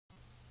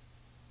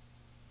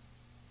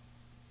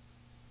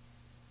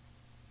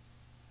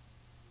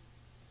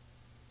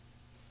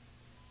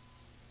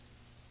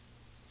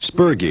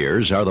Spur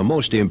gears are the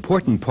most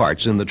important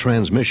parts in the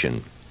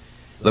transmission.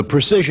 The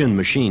precision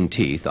machine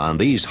teeth on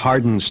these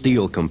hardened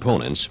steel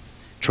components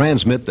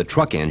transmit the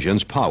truck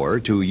engine's power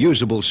to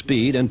usable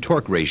speed and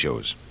torque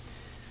ratios.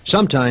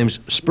 Sometimes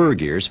spur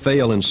gears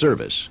fail in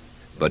service,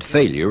 but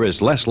failure is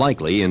less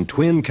likely in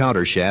twin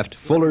countershaft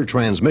Fuller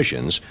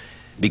transmissions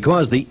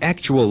because the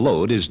actual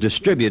load is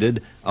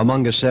distributed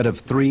among a set of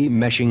 3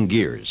 meshing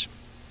gears.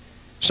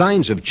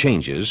 Signs of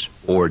changes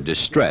or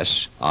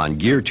distress on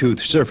gear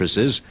tooth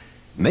surfaces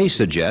may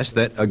suggest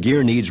that a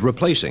gear needs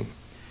replacing,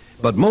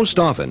 but most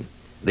often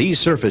these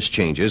surface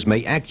changes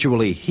may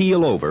actually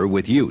heal over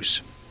with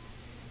use.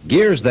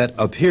 Gears that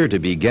appear to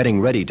be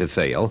getting ready to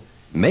fail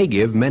may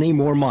give many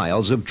more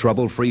miles of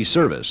trouble-free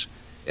service,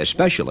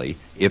 especially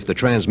if the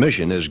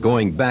transmission is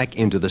going back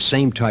into the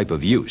same type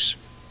of use.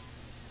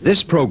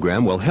 This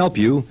program will help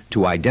you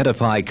to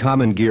identify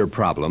common gear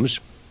problems,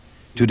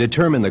 to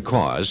determine the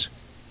cause,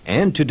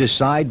 and to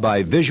decide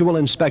by visual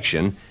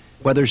inspection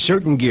whether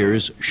certain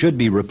gears should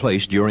be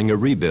replaced during a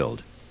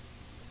rebuild.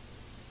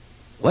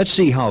 Let's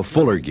see how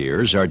Fuller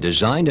gears are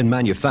designed and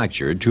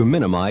manufactured to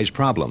minimize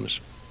problems.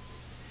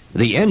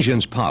 The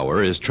engine's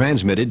power is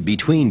transmitted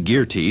between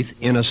gear teeth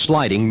in a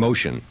sliding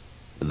motion,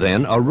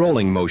 then a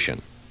rolling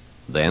motion,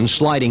 then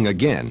sliding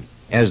again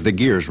as the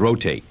gears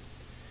rotate.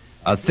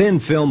 A thin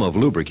film of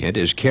lubricant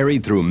is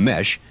carried through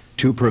mesh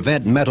to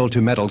prevent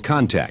metal-to-metal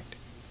contact.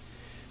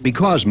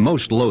 Because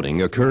most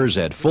loading occurs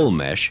at full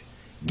mesh,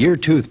 gear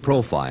tooth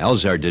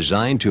profiles are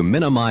designed to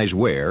minimize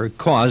wear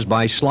caused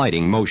by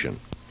sliding motion.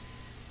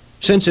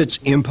 Since it's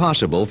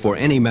impossible for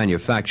any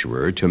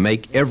manufacturer to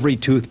make every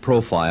tooth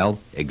profile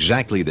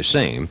exactly the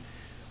same,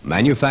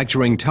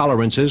 manufacturing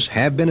tolerances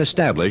have been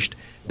established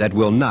that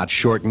will not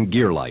shorten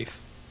gear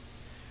life.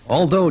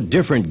 Although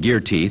different gear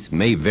teeth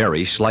may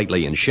vary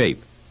slightly in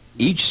shape,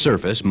 each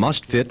surface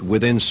must fit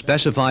within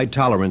specified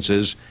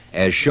tolerances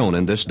as shown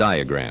in this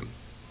diagram.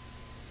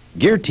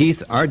 Gear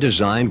teeth are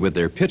designed with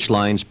their pitch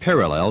lines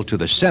parallel to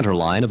the center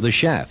line of the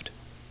shaft.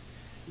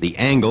 The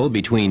angle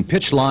between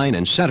pitch line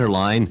and center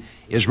line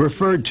is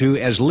referred to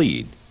as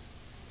lead.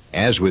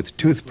 As with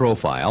tooth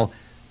profile,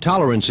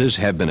 tolerances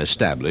have been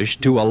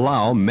established to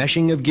allow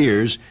meshing of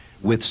gears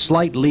with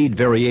slight lead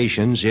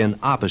variations in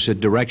opposite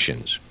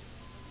directions.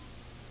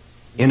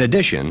 In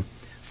addition,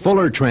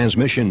 Fuller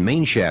transmission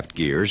main shaft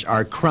gears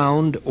are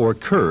crowned or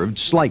curved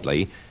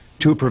slightly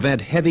to prevent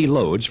heavy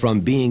loads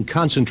from being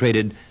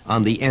concentrated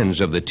on the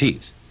ends of the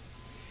teeth.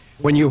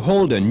 When you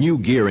hold a new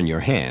gear in your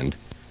hand,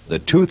 the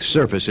tooth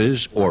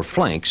surfaces or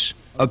flanks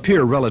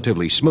appear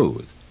relatively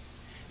smooth.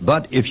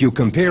 But if you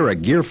compare a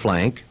gear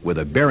flank with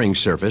a bearing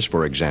surface,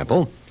 for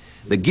example,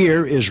 the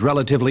gear is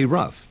relatively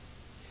rough.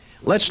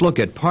 Let's look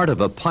at part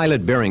of a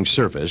pilot bearing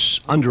surface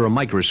under a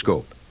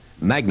microscope,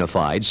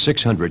 magnified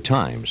 600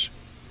 times.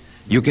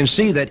 You can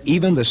see that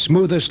even the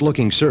smoothest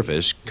looking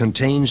surface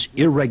contains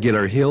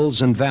irregular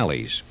hills and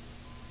valleys.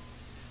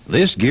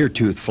 This gear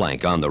tooth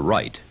flank on the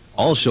right,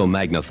 also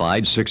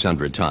magnified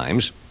 600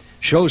 times,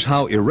 shows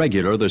how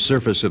irregular the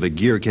surface of a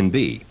gear can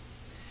be.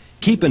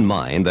 Keep in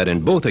mind that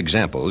in both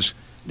examples,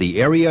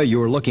 the area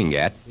you're looking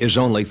at is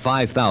only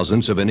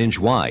 0.005 of an inch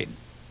wide.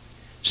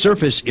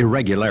 Surface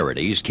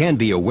irregularities can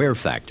be a wear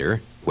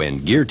factor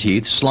when gear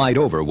teeth slide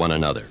over one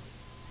another.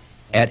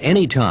 At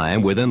any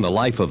time within the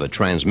life of a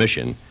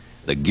transmission,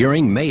 the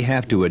gearing may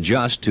have to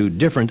adjust to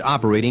different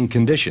operating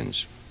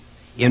conditions.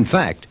 In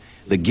fact,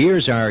 the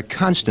gears are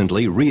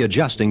constantly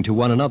readjusting to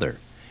one another,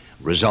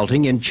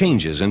 resulting in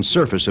changes in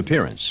surface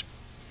appearance.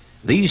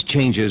 These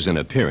changes in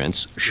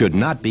appearance should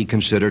not be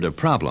considered a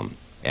problem,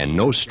 and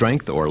no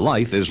strength or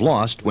life is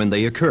lost when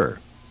they occur.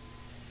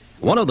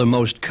 One of the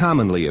most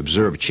commonly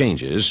observed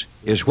changes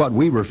is what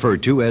we refer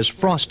to as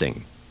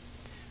frosting.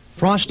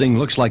 Frosting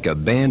looks like a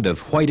band of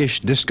whitish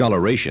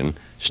discoloration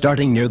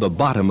starting near the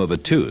bottom of a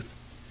tooth,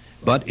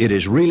 but it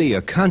is really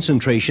a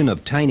concentration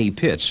of tiny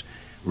pits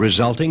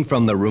resulting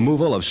from the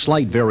removal of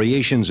slight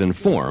variations in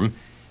form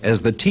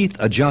as the teeth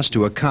adjust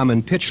to a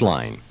common pitch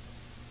line.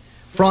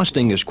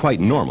 Frosting is quite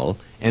normal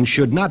and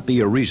should not be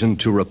a reason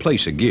to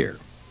replace a gear.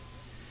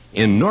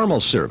 In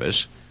normal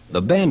service,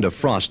 the band of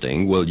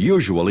frosting will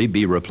usually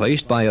be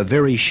replaced by a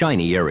very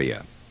shiny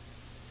area.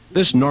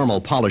 This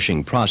normal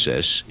polishing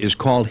process is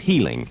called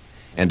healing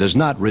and does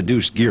not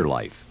reduce gear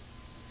life.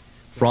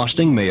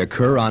 Frosting may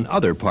occur on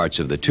other parts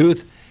of the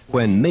tooth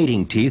when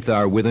mating teeth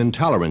are within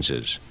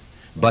tolerances,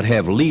 but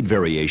have lead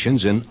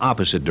variations in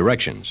opposite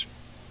directions.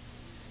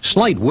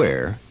 Slight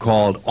wear,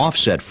 called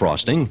offset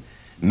frosting,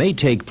 may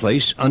take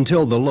place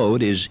until the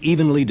load is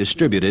evenly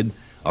distributed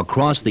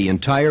across the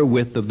entire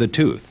width of the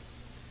tooth.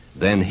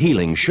 Then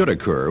healing should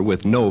occur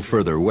with no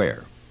further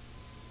wear.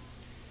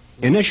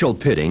 Initial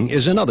pitting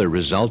is another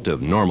result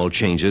of normal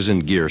changes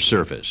in gear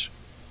surface.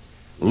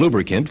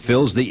 Lubricant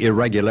fills the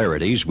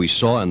irregularities we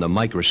saw in the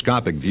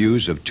microscopic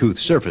views of tooth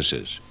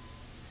surfaces.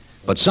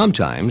 But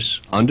sometimes,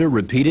 under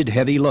repeated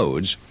heavy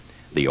loads,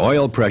 the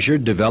oil pressure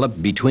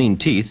developed between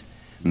teeth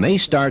may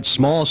start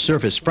small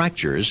surface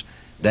fractures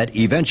that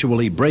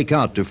eventually break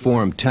out to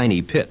form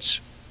tiny pits.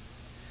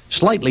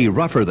 Slightly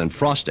rougher than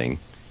frosting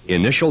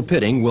Initial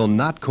pitting will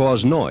not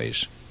cause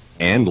noise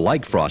and,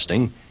 like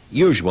frosting,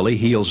 usually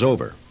heals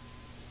over.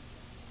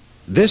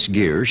 This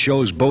gear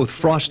shows both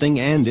frosting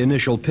and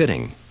initial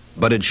pitting,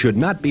 but it should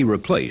not be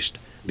replaced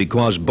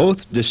because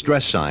both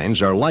distress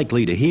signs are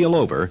likely to heal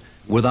over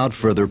without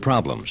further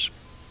problems.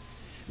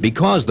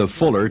 Because the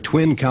fuller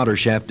twin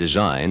countershaft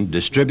design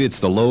distributes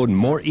the load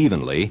more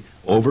evenly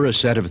over a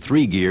set of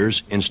 3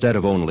 gears instead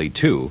of only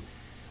 2,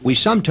 we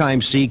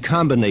sometimes see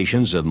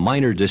combinations of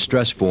minor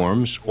distress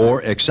forms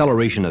or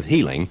acceleration of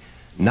healing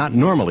not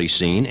normally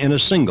seen in a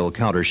single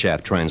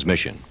countershaft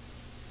transmission.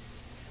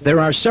 There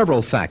are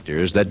several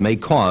factors that may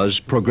cause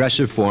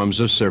progressive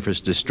forms of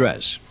surface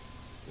distress.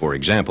 For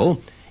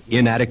example,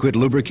 inadequate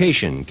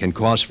lubrication can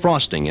cause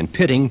frosting and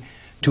pitting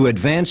to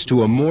advance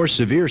to a more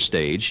severe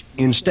stage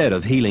instead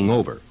of healing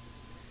over.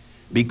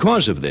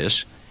 Because of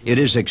this, it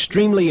is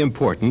extremely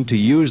important to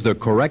use the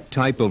correct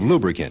type of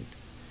lubricant.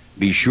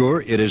 Be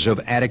sure it is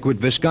of adequate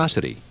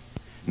viscosity.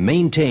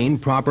 Maintain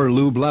proper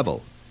lube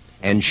level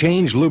and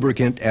change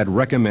lubricant at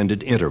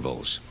recommended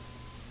intervals.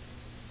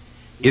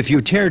 If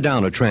you tear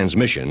down a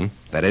transmission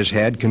that has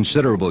had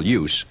considerable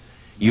use,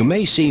 you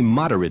may see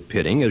moderate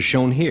pitting as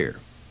shown here.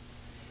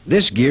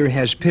 This gear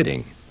has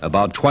pitting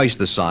about twice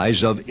the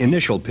size of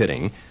initial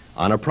pitting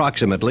on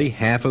approximately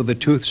half of the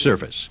tooth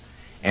surface,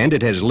 and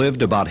it has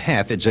lived about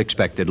half its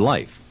expected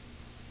life.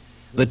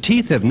 The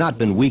teeth have not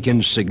been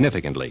weakened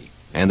significantly,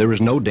 and there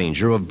is no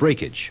danger of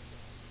breakage.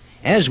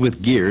 As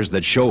with gears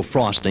that show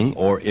frosting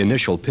or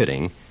initial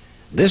pitting,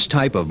 this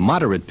type of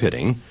moderate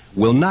pitting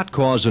will not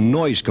cause a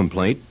noise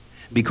complaint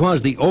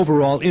because the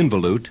overall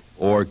involute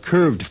or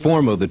curved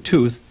form of the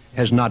tooth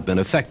has not been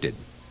affected.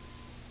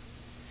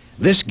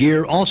 This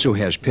gear also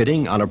has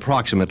pitting on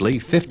approximately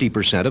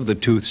 50% of the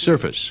tooth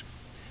surface,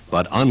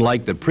 but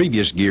unlike the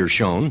previous gear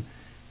shown,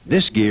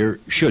 this gear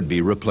should be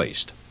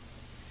replaced.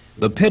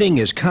 The pitting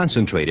is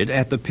concentrated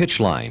at the pitch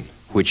line,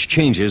 which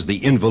changes the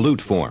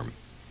involute form.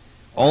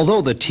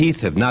 Although the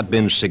teeth have not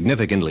been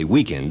significantly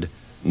weakened,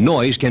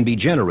 noise can be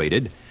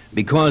generated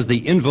because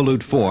the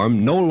involute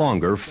form no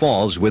longer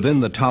falls within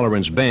the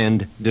tolerance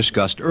band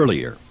discussed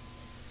earlier.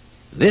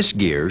 This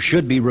gear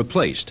should be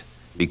replaced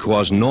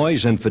because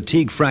noise and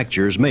fatigue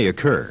fractures may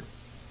occur.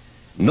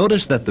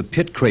 Notice that the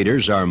pit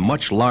craters are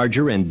much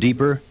larger and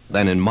deeper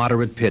than in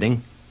moderate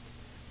pitting.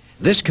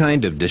 This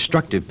kind of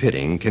destructive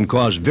pitting can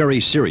cause very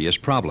serious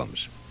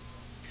problems.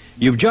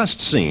 You've just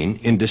seen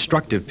in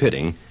destructive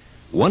pitting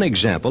one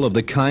example of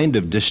the kind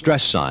of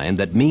distress sign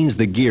that means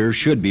the gear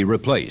should be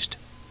replaced.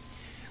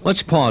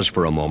 Let's pause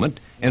for a moment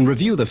and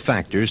review the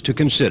factors to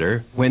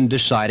consider when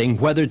deciding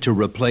whether to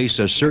replace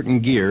a certain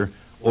gear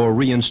or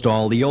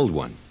reinstall the old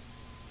one.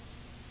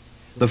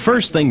 The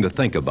first thing to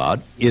think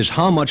about is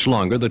how much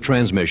longer the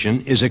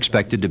transmission is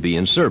expected to be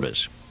in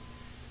service.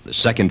 The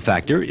second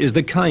factor is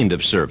the kind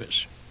of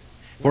service.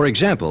 For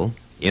example,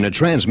 in a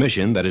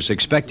transmission that is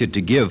expected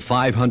to give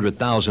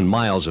 500,000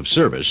 miles of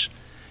service,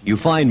 you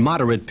find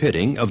moderate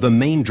pitting of the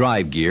main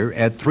drive gear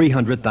at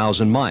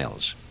 300,000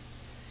 miles.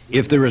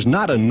 If there is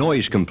not a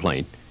noise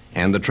complaint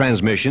and the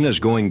transmission is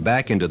going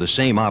back into the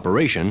same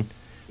operation,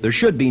 there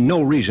should be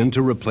no reason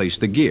to replace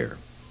the gear.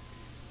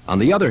 On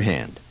the other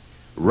hand,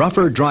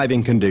 rougher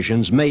driving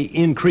conditions may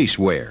increase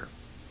wear.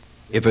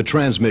 If a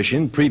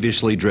transmission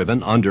previously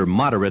driven under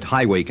moderate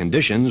highway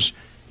conditions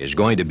is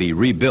going to be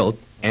rebuilt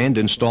and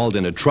installed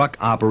in a truck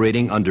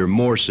operating under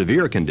more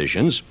severe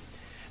conditions,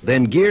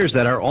 then gears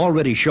that are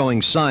already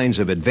showing signs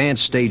of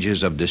advanced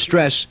stages of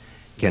distress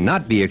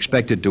cannot be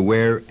expected to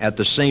wear at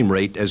the same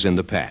rate as in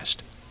the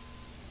past.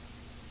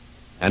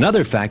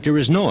 Another factor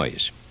is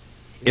noise.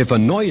 If a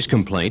noise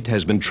complaint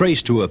has been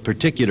traced to a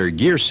particular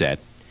gear set,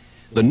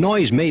 the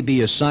noise may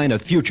be a sign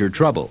of future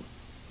trouble.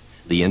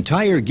 The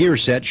entire gear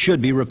set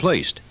should be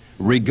replaced,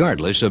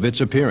 regardless of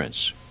its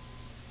appearance.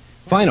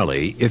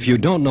 Finally, if you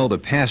don't know the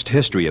past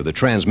history of the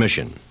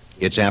transmission,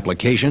 its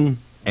application,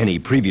 any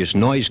previous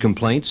noise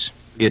complaints,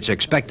 its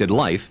expected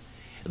life,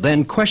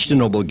 then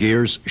questionable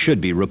gears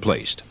should be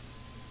replaced.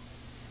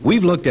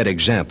 We've looked at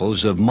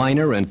examples of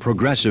minor and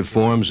progressive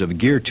forms of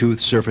gear tooth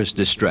surface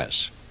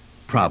distress,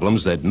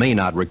 problems that may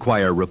not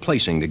require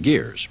replacing the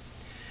gears.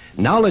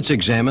 Now let's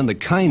examine the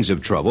kinds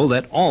of trouble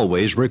that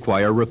always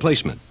require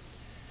replacement,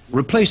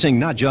 replacing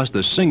not just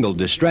the single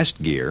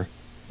distressed gear,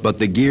 but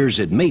the gears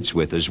it mates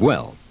with as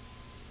well.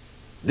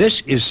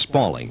 This is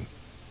spalling.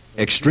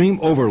 Extreme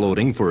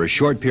overloading for a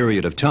short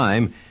period of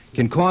time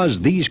can cause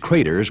these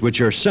craters,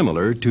 which are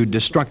similar to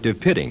destructive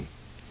pitting,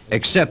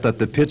 except that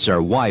the pits are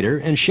wider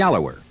and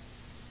shallower.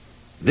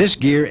 This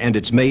gear and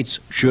its mates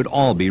should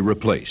all be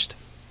replaced.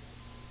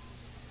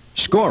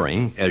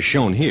 Scoring, as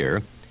shown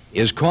here,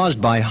 is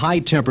caused by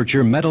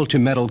high-temperature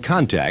metal-to-metal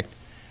contact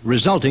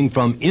resulting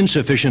from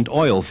insufficient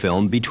oil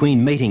film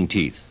between mating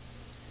teeth.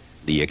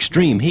 The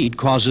extreme heat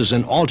causes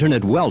an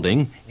alternate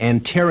welding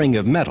and tearing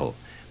of metal,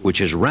 which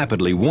is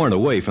rapidly worn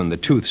away from the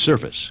tooth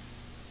surface.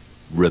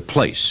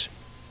 Replace.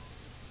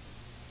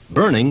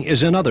 Burning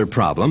is another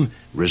problem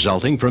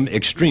resulting from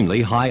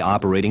extremely high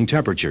operating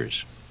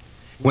temperatures.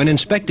 When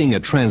inspecting a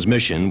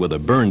transmission with a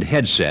burned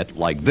headset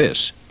like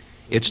this,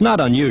 It's not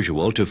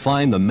unusual to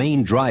find the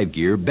main drive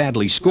gear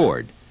badly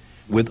scored,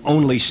 with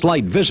only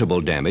slight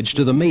visible damage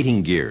to the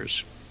mating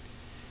gears.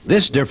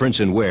 This difference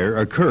in wear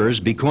occurs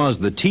because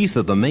the teeth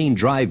of the main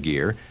drive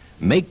gear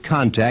make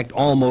contact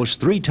almost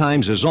 3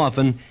 times as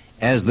often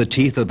as the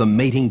teeth of the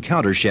mating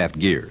countershaft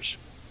gears.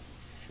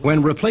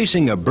 When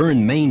replacing a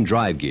burned main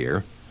drive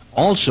gear,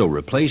 also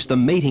replace the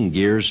mating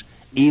gears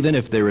even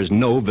if there is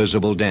no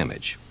visible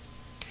damage.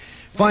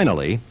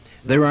 Finally,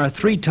 there are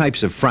 3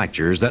 types of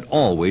fractures that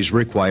always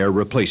require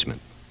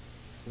replacement.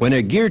 When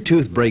a gear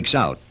tooth breaks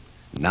out,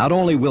 not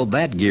only will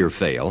that gear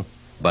fail,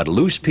 but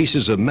loose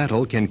pieces of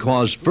metal can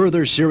cause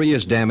further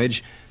serious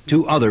damage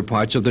to other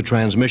parts of the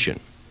transmission.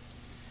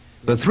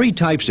 The 3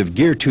 types of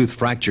gear tooth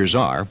fractures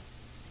are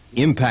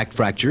impact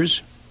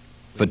fractures,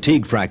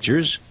 fatigue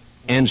fractures,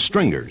 and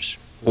stringers,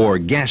 or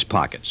gas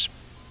pockets.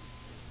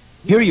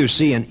 Here you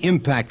see an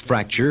impact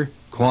fracture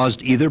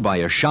caused either by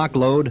a shock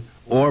load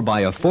or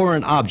by a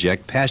foreign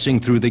object passing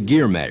through the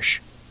gear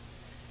mesh.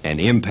 An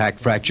impact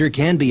fracture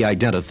can be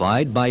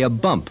identified by a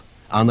bump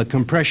on the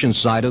compression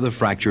side of the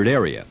fractured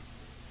area.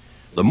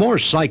 The more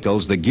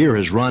cycles the gear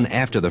has run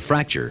after the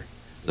fracture,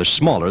 the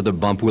smaller the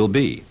bump will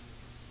be.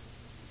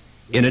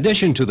 In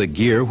addition to the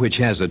gear which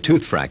has a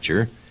tooth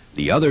fracture,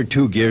 the other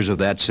 2 gears of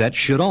that set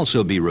should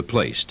also be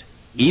replaced,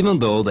 even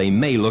though they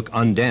may look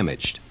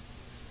undamaged.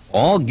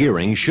 All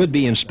gearing should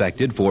be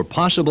inspected for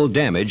possible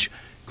damage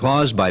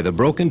caused by the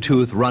broken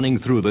tooth running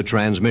through the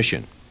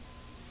transmission.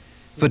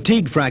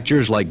 Fatigue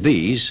fractures like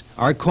these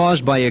are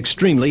caused by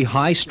extremely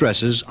high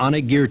stresses on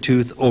a gear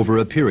tooth over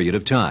a period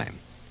of time.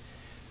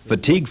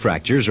 Fatigue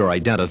fractures are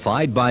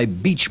identified by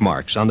beach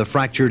marks on the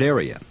fractured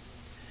area.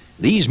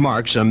 These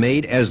marks are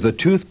made as the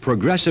tooth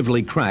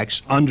progressively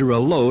cracks under a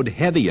load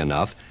heavy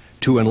enough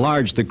to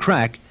enlarge the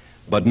crack,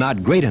 but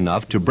not great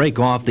enough to break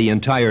off the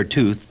entire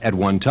tooth at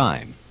one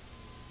time.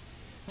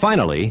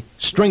 Finally,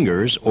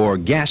 stringers or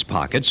gas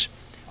pockets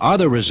are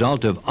the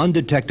result of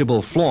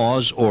undetectable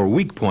flaws or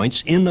weak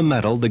points in the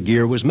metal the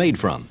gear was made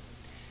from.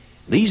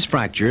 These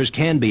fractures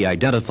can be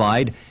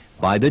identified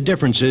by the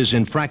differences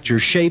in fracture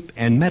shape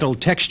and metal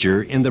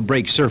texture in the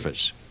brake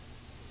surface.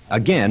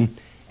 Again,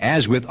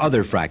 as with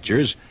other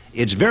fractures,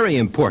 it's very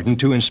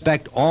important to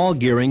inspect all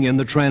gearing in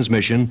the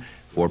transmission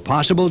for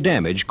possible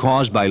damage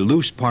caused by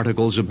loose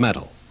particles of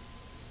metal.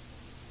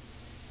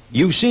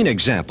 You've seen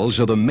examples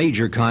of the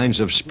major kinds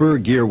of spur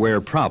gear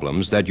wear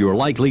problems that you're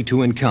likely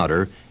to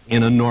encounter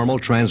in a normal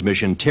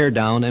transmission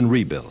teardown and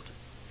rebuild.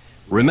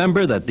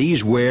 Remember that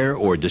these wear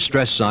or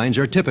distress signs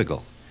are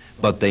typical,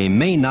 but they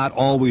may not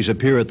always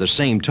appear at the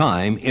same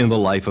time in the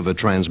life of a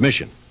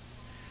transmission.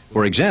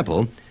 For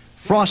example,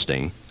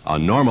 frosting, a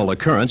normal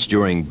occurrence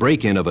during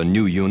break-in of a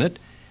new unit,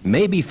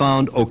 may be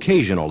found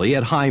occasionally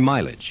at high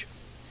mileage.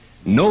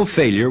 No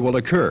failure will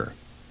occur,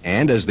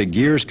 and as the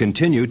gears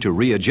continue to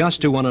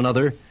readjust to one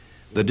another,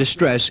 the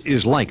distress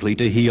is likely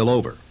to heal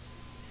over.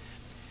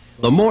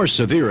 The more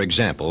severe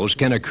examples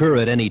can occur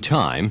at any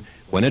time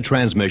when a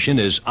transmission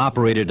is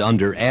operated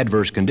under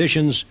adverse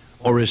conditions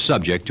or is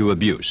subject to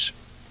abuse.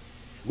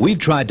 We've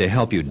tried to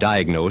help you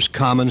diagnose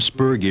common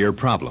spur gear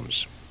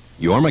problems.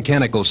 Your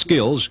mechanical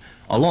skills,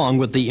 along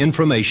with the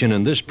information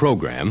in this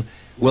program,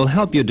 will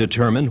help you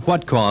determine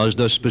what caused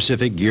a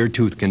specific gear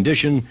tooth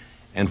condition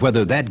and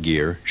whether that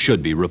gear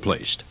should be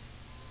replaced.